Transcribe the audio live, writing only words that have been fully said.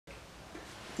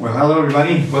Well, hello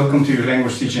everybody. Welcome to your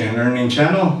language teaching and learning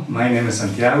channel. My name is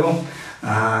Santiago,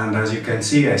 and as you can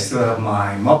see, I still have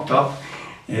my mop top.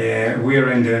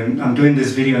 I'm doing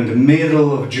this video in the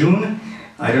middle of June.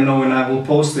 I don't know when I will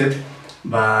post it,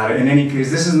 but in any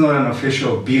case, this is not an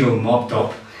official Beatle mop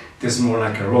top. This is more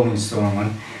like a Rolling Stone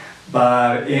one.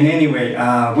 But in any way,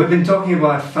 we've been talking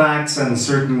about facts and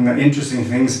certain interesting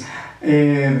things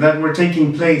that were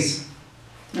taking place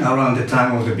around the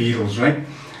time of the Beatles, right?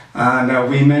 And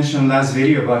we mentioned last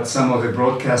video about some of the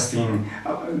broadcasting,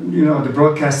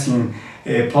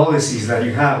 policies that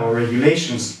you have or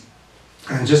regulations.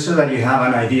 And just so that you have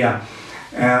an idea,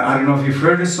 I don't know if you've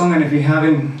heard this song, and if you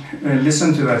haven't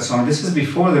listened to that song, this is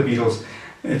before the Beatles.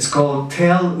 It's called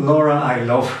Tell Laura I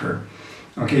Love Her.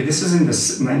 Okay, this is in the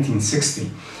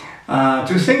 1960.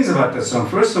 Two things about that song.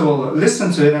 First of all,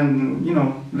 listen to it and,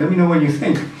 let me know what you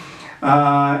think.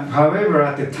 However,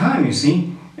 at the time, you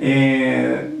see,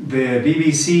 the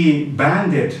BBC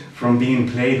banned it from being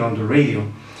played on the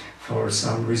radio for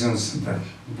some reasons,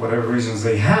 whatever reasons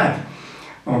they had.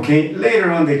 Okay,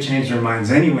 later on they changed their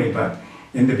minds anyway, but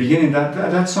in the beginning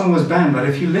that song was banned. But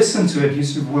if you listen to it, you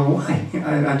say, well, why?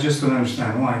 I just don't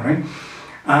understand why, right?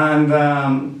 And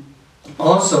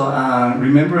also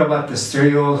remember about the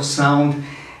stereo sound.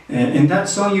 In that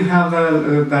song you have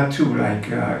that too, like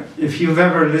if you've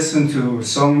ever listened to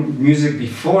song music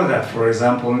before that, for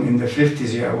example, in the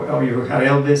 50s, you had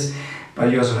Elvis,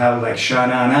 but you also have like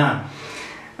Sha-Na-Na.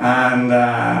 And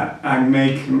I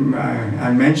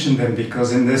mentioned them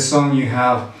because in this song you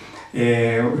have,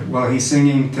 he's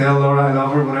singing Tell Laura I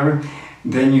Love Her, whatever,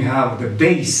 then you have the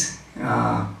bass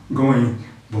going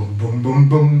boom, boom, boom,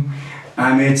 boom,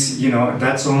 and it's,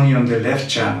 that's only on the left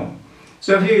channel.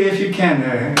 So if you can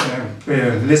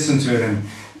listen to it and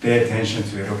pay attention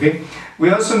to it, okay?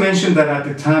 We also mentioned that at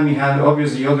the time you had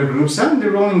obviously other groups, and the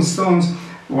Rolling Stones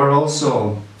were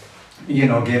also,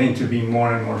 getting to be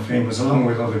more and more famous along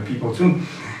with other people too.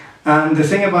 And the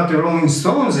thing about the Rolling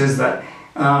Stones is that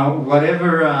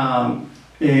whatever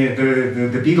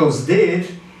the Beatles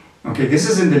did, okay, this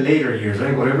is in the later years,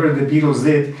 right? Whatever the Beatles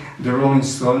did, the Rolling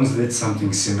Stones did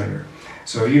something similar.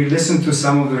 So if you listen to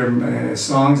some of their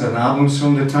songs and albums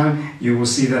from the time, you will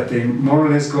see that they more or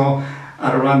less go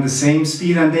at around the same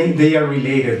speed, and they are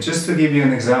related. Just to give you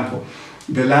an example,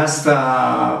 the last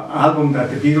album that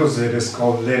the Beatles did is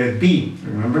called Let It Be,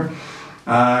 remember?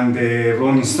 And the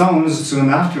Rolling Stones soon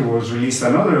afterwards released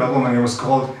another album, and it was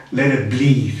called Let It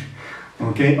Bleed.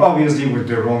 Okay, obviously with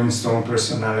the Rolling Stone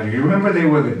personality. Remember, they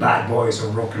were the bad boys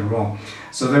of rock and roll.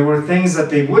 So there were things that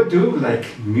they would do, like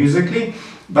musically,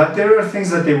 but there are things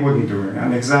that they wouldn't do.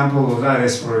 An example of that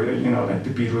is for, like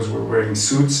the Beatles were wearing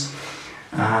suits,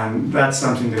 and that's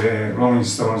something the Rolling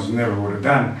Stones never would have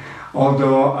done.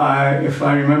 Although, if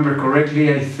I remember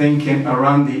correctly, I think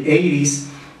around the 80s,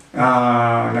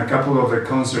 in a couple of the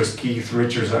concerts, Keith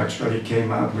Richards actually came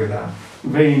out with a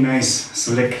very nice,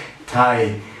 slick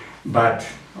tie, but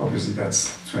obviously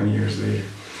that's 20 years later.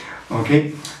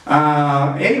 Okay.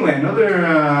 Anyway,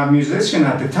 another musician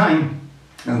at the time,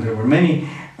 and there were many,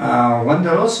 one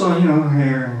that also,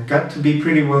 got to be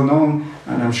pretty well known,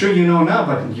 and I'm sure you know now,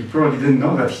 but you probably didn't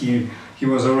know that he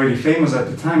was already famous at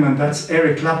the time, and that's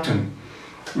Eric Clapton.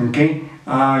 Okay,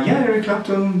 yeah, Eric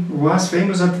Clapton was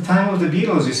famous at the time of the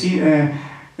Beatles. You see,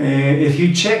 if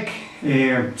you check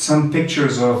some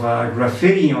pictures of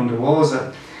graffiti on the walls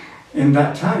in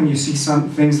that time, you see some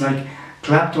things like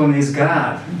Clapton is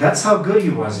God. That's how good he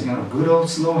was, good old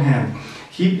slow hand.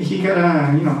 He got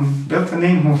built a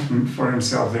name for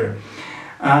himself there.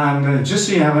 And just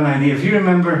so you have an idea, if you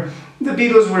remember, the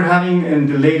Beatles were having in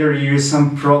the later years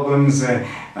some problems. It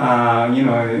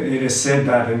is said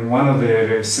that in one of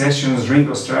the sessions,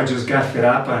 Ringo Starr just got fed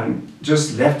up and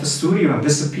just left the studio and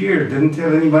disappeared. Didn't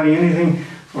tell anybody anything.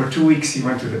 For 2 weeks he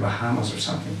went to the Bahamas or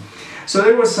something. So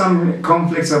there were some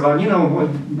conflicts about,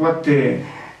 what the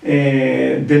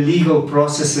legal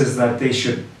processes that they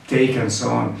should take and so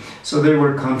on. So there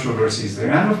were controversies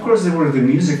there. And of course there were the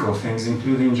musical things,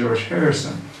 including George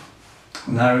Harrison.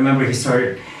 And I remember he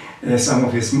started, some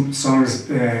of his songs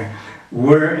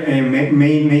were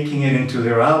making it into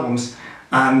their albums.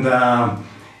 And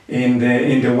in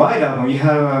the White Album, you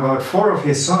have about 4 of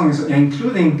his songs,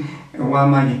 including While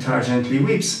My Guitar Gently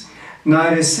Weeps.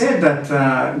 Now it is said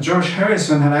that George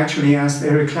Harrison had actually asked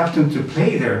Eric Clapton to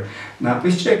play there. Now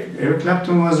please check, Eric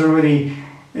Clapton was already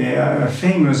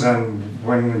famous, and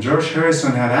when George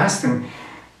Harrison had asked him,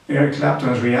 Eric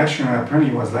Clapton's reaction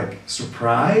apparently was like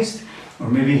surprised, or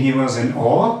maybe he was in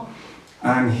awe,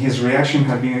 and his reaction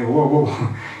had been, whoa,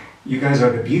 whoa, you guys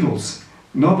are the Beatles.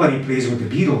 Nobody plays with the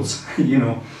Beatles,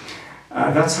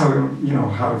 That's how,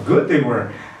 how good they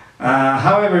were.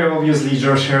 However, obviously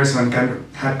George Harrison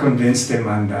had convinced him,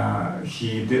 and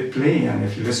he did play. And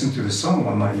if you listen to the song,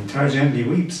 "While My Guitar Gently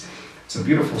Weeps," it's a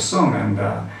beautiful song. And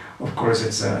of course,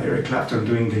 it's Eric Clapton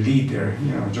doing the lead there.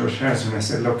 You know, George Harrison. I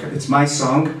said, "Look, it's my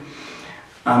song.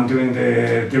 I'm doing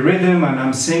the rhythm and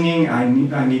I'm singing.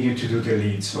 I need you to do the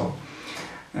lead." So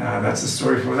that's the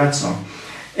story for that song.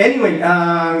 Anyway,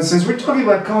 since we're talking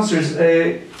about concerts,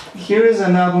 here is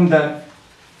an album that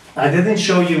I didn't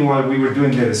show you while we were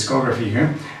doing the discography here,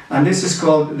 and this is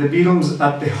called The Beatles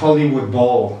at the Hollywood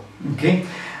Bowl. Okay,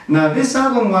 now this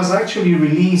album was actually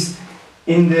released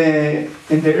in the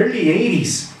early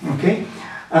 80s. Okay,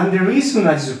 and the reason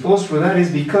I suppose for that is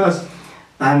because,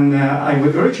 and I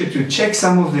would urge you to check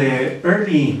some of the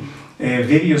early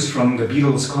videos from the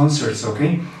Beatles concerts.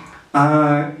 Okay,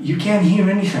 you can't hear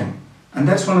anything, and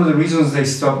that's one of the reasons they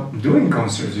stopped doing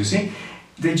concerts. You see,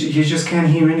 you just can't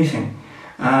hear anything.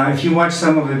 If you watch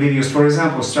some of the videos, for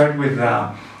example, start with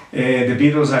the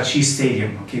Beatles at Shea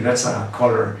Stadium. Okay, that's a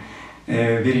color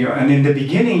video, and in the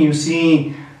beginning you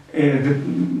see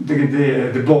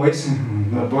the boys,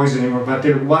 not boys anymore, but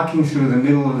they're walking through the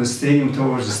middle of the stadium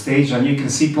towards the stage, and you can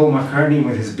see Paul McCartney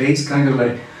with his bass, kind of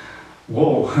like,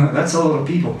 whoa, that's a lot of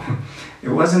people.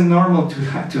 It wasn't normal to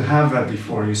have that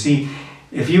before. You see,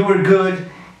 if you were good,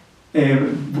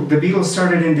 the Beatles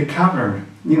started in the cavern.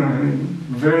 You know,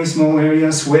 very small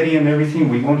area, sweaty and everything.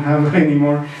 We won't have it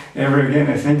anymore ever again,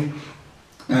 I think.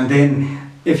 And then,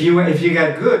 if you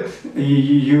got good,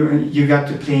 you got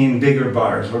to play in bigger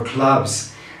bars or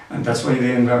clubs, and that's why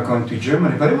they ended up going to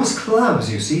Germany. But it was clubs,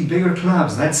 you see, bigger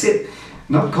clubs. That's it,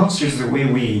 not concerts the way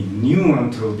we knew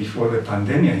until before the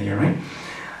pandemic here, right?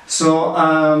 So,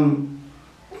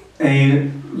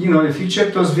 you know, if you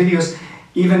check those videos,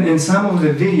 even in some of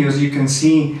the videos, you can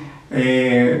see.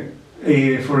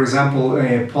 For example,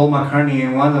 Paul McCartney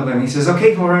in one of them, he says,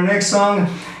 "Okay, for our next song,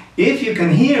 if you can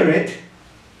hear it,"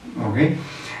 okay.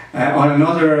 On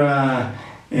another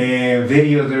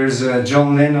video, there's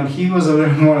John Lennon. He was a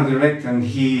little more direct, and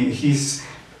he's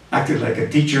acted like a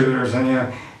teacher or something.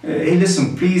 Hey,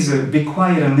 listen, please be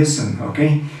quiet and listen,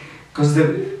 okay? Because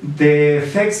the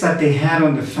effects that they had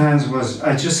on the fans was,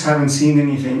 I just haven't seen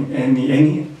anything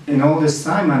in all this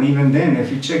time. And even then, if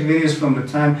you check videos from the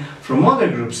time from other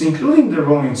groups, including the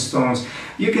Rolling Stones,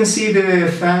 you can see the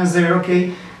fans there,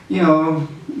 okay, you know,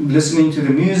 listening to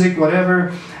the music,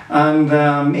 whatever, and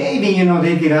maybe, you know,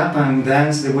 they get up and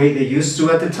dance the way they used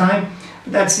to at the time.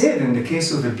 But that's it. In the case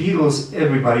of the Beatles,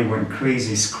 everybody went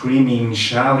crazy, screaming,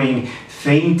 shouting,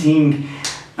 fainting,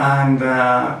 and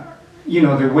you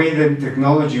know, the way the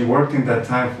technology worked in that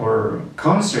time for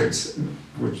concerts,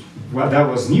 which, well, that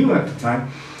was new at the time,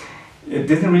 it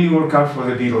didn't really work out for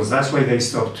the Beatles. That's why they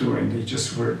stopped touring.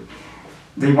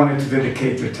 They wanted to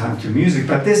dedicate their time to music,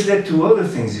 but this led to other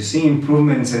things. You see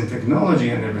improvements in technology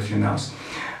and everything else.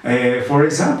 For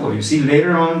example, you see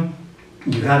later on,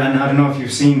 you had, and I don't know if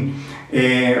you've seen,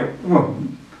 well,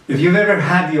 if you've ever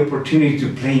had the opportunity to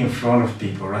play in front of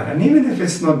people, right? And even if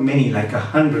it's not many, like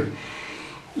 100,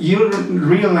 you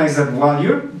realize that while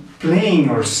you're playing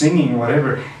or singing,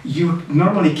 whatever, you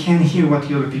normally can't hear what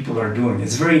the other people are doing.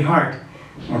 It's very hard,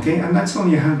 okay? And that's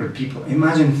only 100 people.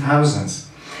 Imagine thousands.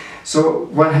 So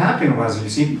what happened was, you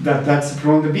see, that's the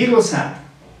problem the Beatles had.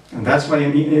 And that's why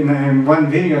in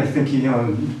one video, I think, you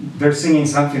know, they're singing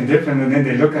something different, and then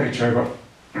they look at each other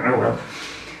and go, oh, well.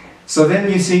 So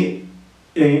then you see,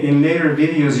 in later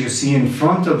videos, you see in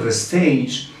front of the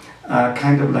stage,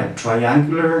 kind of like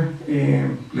triangular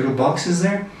little boxes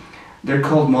there. They're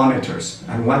called monitors.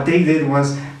 And what they did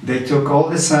was they took all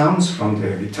the sounds from the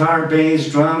guitar,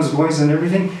 bass, drums, voice, and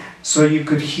everything, so you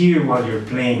could hear while you're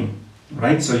playing,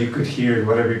 right? So you could hear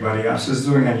what everybody else is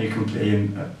doing, and you can play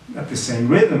at the same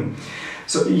rhythm.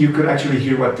 So you could actually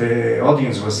hear what the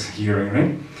audience was hearing,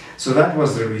 right? So that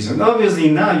was the reason. Obviously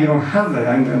now you don't have that,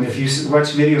 and if you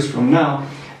watch videos from now,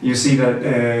 you see that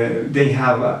they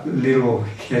have little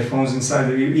headphones inside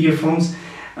the earphones,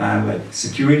 like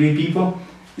security people.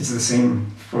 It's the same,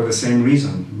 for the same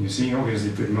reason. You see,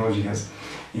 obviously technology has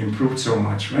improved so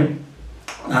much, right?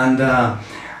 And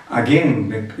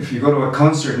again, if you go to a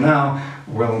concert now,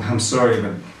 well, I'm sorry,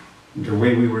 but the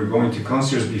way we were going to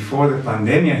concerts before the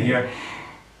pandemic here,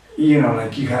 you know,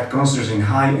 like you had concerts in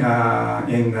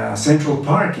Central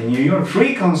Park in New York,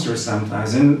 free concerts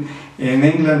sometimes, and in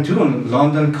England too, in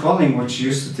London Calling, which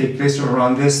used to take place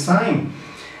around this time.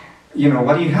 You know,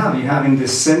 what do you have? You have in the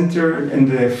center, in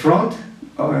the front,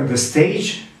 the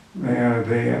stage,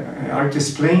 the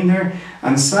artist playing there,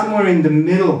 and somewhere in the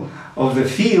middle of the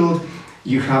field,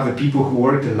 you have the people who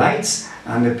work the lights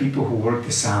and the people who work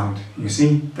the sound. You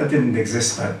see, that didn't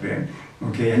exist back then.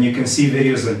 Okay, and you can see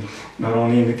videos that not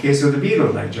only in the case of the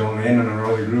Beatles, like John Lennon or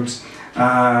other groups,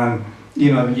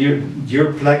 you know,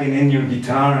 you're plugging in your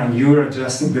guitar and you're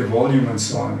adjusting the volume and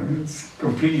so on. It's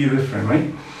completely different,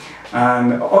 right?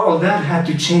 And all that had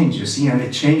to change, you see, and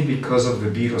it changed because of the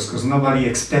Beatles, because nobody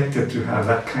expected to have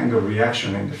that kind of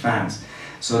reaction in the fans.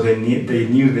 So they knew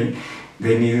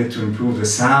they needed to improve the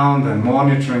sound and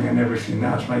monitoring and everything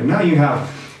else. Right now you have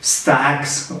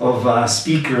stacks of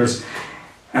speakers.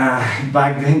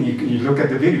 Back then, you look at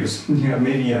the videos, you have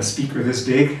maybe a speaker this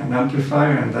big, an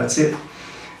amplifier, and that's it.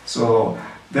 So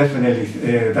definitely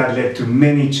that led to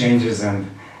many changes and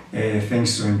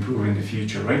things to improve in the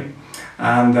future, right?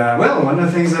 And well, one of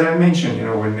the things that I mentioned, you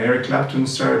know, when Eric Clapton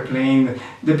started playing,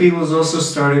 the Beatles also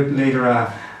started later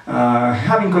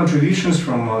having contributions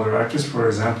from other artists. For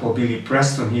example, Billy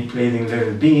Preston, he played in Let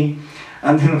It Be.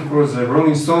 And then of course the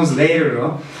Rolling Stones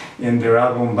later, in their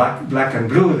album Black and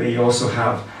Blue, they also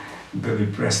have Billy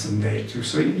Preston there too.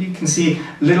 So you can see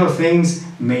little things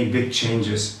made big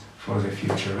changes for the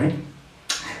future, right?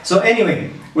 So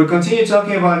anyway, we'll continue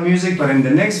talking about music, but in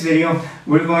the next video,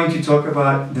 we're going to talk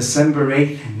about December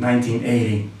 8th,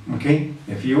 1980, okay?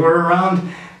 If you were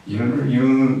around, you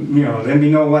know, let me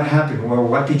know what happened. Well,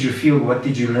 what did you feel? What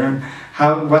did you learn?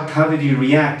 How did you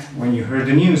react when you heard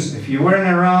the news? If you weren't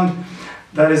around,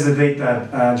 that is the date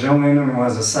that John Lennon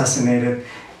was assassinated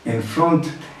in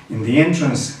the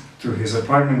entrance to his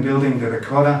apartment building, the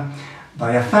Dakota,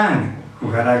 by a fan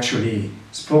who had actually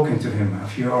spoken to him a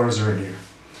few hours earlier.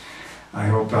 I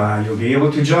hope you'll be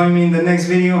able to join me in the next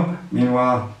video.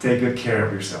 Meanwhile, take good care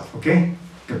of yourself, okay?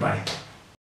 Goodbye.